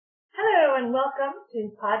and welcome to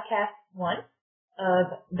podcast 1 of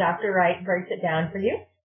Dr. Wright Breaks It Down for you.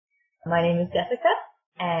 My name is Jessica,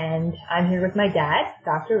 and I'm here with my dad,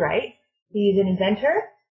 Dr. Wright. He's an inventor,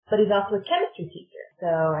 but he's also a chemistry teacher. So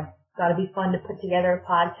I thought it'd be fun to put together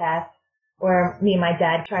a podcast where me and my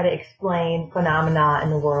dad try to explain phenomena in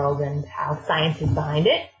the world and how science is behind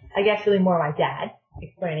it. I guess really more my dad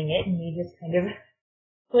explaining it, and me just kind of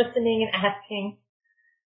listening and asking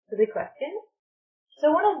the questions. So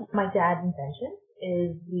one of my dad's inventions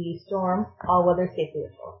is the Storm all-weather safety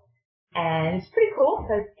whistle. And it's pretty cool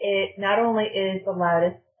because it not only is the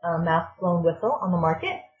loudest mouth-blown whistle on the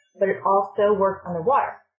market, but it also works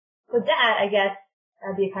underwater. So Dad, I guess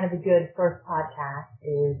that'd be kind of a good first podcast,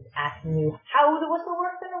 is asking you how the whistle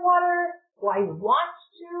works underwater, why you want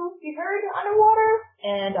to be heard underwater,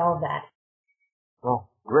 and all of that. Well,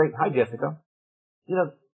 great. Hi, Jessica. You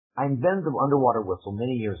know, I invented the underwater whistle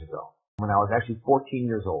many years ago, when I was actually 14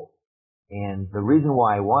 years old. And the reason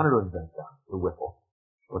why I wanted to invent the whistle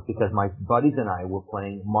was because my buddies and I were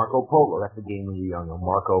playing Marco Polo. That's the game when you're young,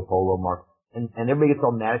 Marco Polo, and everybody gets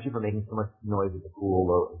all mad at you for making so much noise at the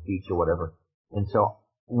pool or the beach or whatever. And so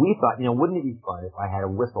we thought, wouldn't it be fun if I had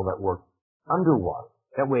a whistle that worked underwater?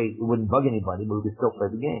 That way it wouldn't bug anybody, but we could still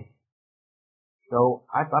play the game. So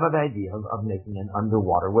I thought of the idea of making an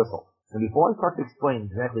underwater whistle. And before I start to explain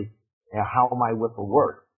exactly how my whistle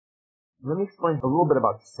works, let me explain a little bit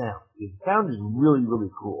about sound. Because sound is really,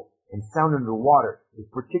 really cool. And sound underwater is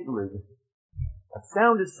particularly interesting. A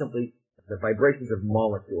sound is simply the vibrations of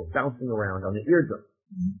molecules bouncing around on the eardrum.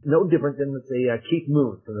 No different than, let's say, Keith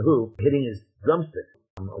Moon from The Who hitting his drumstick,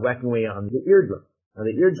 whacking away on the eardrum. Now,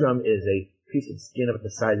 the eardrum is a piece of skin about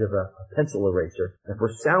the size of a pencil eraser. And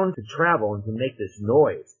for sound to travel and to make this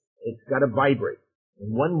noise, it's got to vibrate.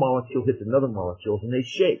 And one molecule hits another molecule, and they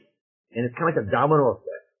shake. And it's kind of like a domino effect.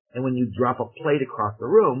 And when you drop a plate across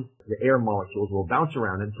the room, the air molecules will bounce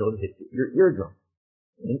around until it hits your eardrum.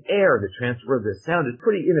 In air, the transfer of the sound is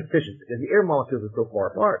pretty inefficient because the air molecules are so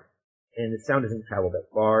far apart, and the sound doesn't travel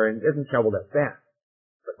that far and doesn't travel that fast.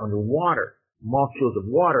 But underwater, molecules of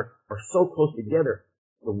water are so close together,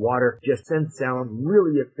 the water just sends sound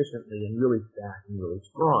really efficiently and really fast and really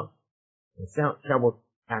strong. And sound travels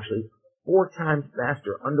actually 4 times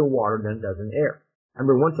faster underwater than it does in air. I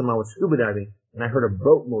remember one time I was scuba diving, and I heard a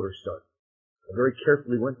boat motor start. I very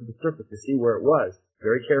carefully went to the surface to see where it was,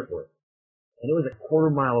 very carefully. And it was a quarter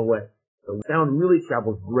mile away. So the sound really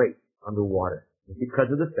travels great underwater. It's because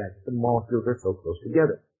of the fact that the molecules are so close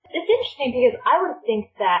together. It's interesting because I would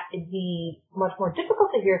think that it'd be much more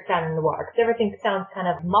difficult to hear sound in the water because everything sounds kind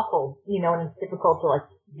of muffled, and it's difficult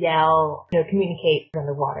to yell, communicate in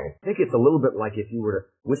the water. I think it's a little bit like if you were to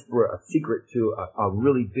whisper a secret to a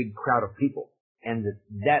really big crowd of people. And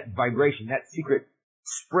that vibration, that secret,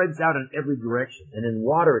 spreads out in every direction. And in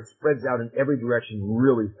water, it spreads out in every direction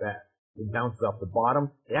really fast. It bounces off the bottom.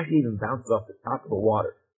 It actually even bounces off the top of the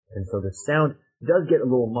water. And so the sound does get a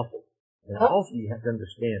little muffled. And also you have to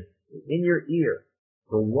understand, in your ear,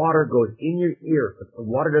 the water goes in your ear, but the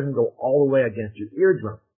water doesn't go all the way against your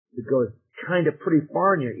eardrum. It goes kind of pretty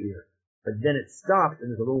far in your ear. But then it stops and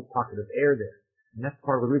there's a little pocket of air there. And that's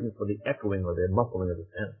part of the reason for the echoing or the muffling of the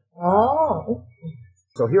sound. Oh.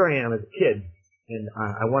 So here I am as a kid, and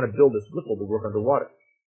I want to build this whistle to work underwater.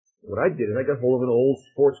 What I did is I got hold of an old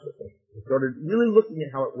sports whistle and started really looking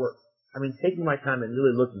at how it works. Taking my time and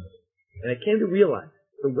really looking at it. And I came to realize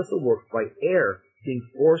the whistle works by air being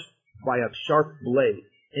forced by a sharp blade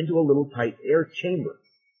into a little tight air chamber.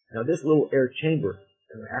 Now this little air chamber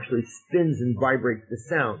actually spins and vibrates the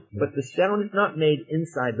sound, but the sound is not made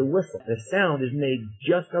inside the whistle. The sound is made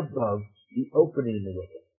just above the opening in the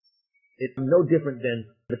whistle. It's no different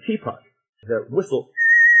than the teapot. The whistle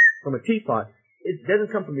from a teapot, it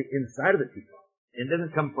doesn't come from the inside of the teapot. It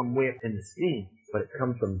doesn't come from way up in the steam, but it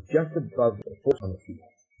comes from just above the force on the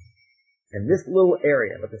teapot. And this little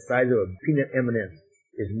area, about the size of a peanut M&M,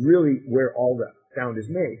 is really where all the sound is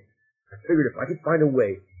made. I figured if I could find a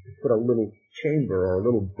way to put a little chamber or a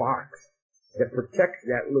little box that protects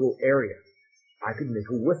that little area, I could make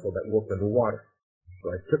a whistle that worked underwater.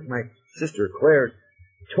 So I took my sister, Claire's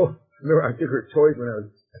remember I took her toys when I was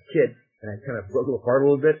a kid, and I kind of broke them apart a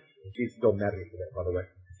little bit. She's still mad at me for that, by the way.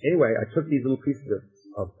 Anyway, I took these little pieces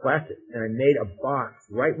of plastic, and I made a box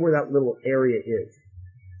right where that little area is.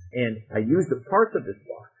 And I used the parts of this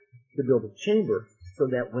box to build a chamber so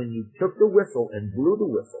that when you took the whistle and blew the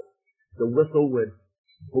whistle would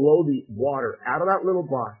blow the water out of that little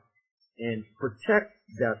box and protect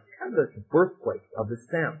the kind of the birthplace of the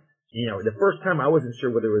sound. The first time I wasn't sure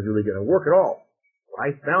whether it was really going to work at all. What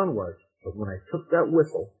I found was that when I took that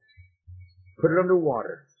whistle, put it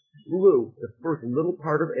underwater, blew the first little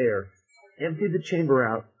part of air, emptied the chamber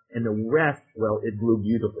out, and the rest, well, it blew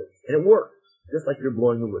beautifully. And it worked, just like you're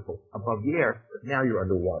blowing the whistle above the air, but now you're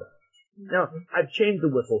underwater. Now, I've changed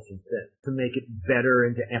the whistle since then to make it better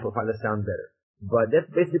and to amplify the sound better. But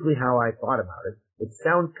that's basically how I thought about it. It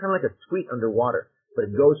sounds kind of like a tweet underwater, but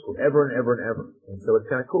it goes forever and ever and ever. And so it's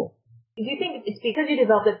kind of cool. Do you think it's because you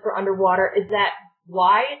developed it for underwater? Is that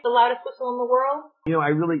why it's the loudest whistle in the world?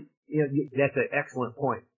 That's an excellent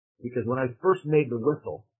point. Because when I first made the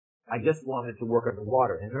whistle, I just wanted to work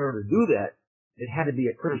underwater. And in order to do that, it had to be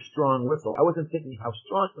a pretty strong whistle. I wasn't thinking how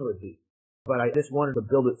strong it would be, but I just wanted to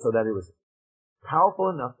build it so that it was powerful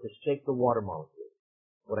enough to shake the water molecules.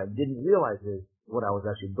 What I didn't realize is what I was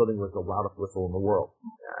actually building was the loudest whistle in the world.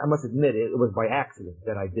 I must admit, it was by accident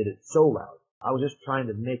that I did it so loud. I was just trying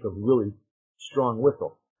to make a really strong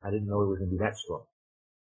whistle. I didn't know it was going to be that strong.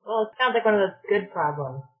 Well, it sounds like one of those good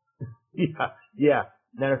problems. Yeah.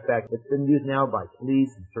 Matter of fact, it's been used now by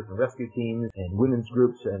police and search and rescue teams and women's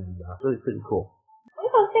groups, and it's really pretty cool.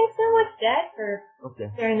 Well, thanks so much, Dad, for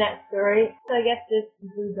sharing that story. So I guess this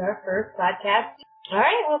concludes our first podcast. All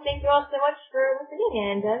right, well, thank you all so much for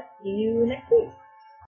listening, and see you next week.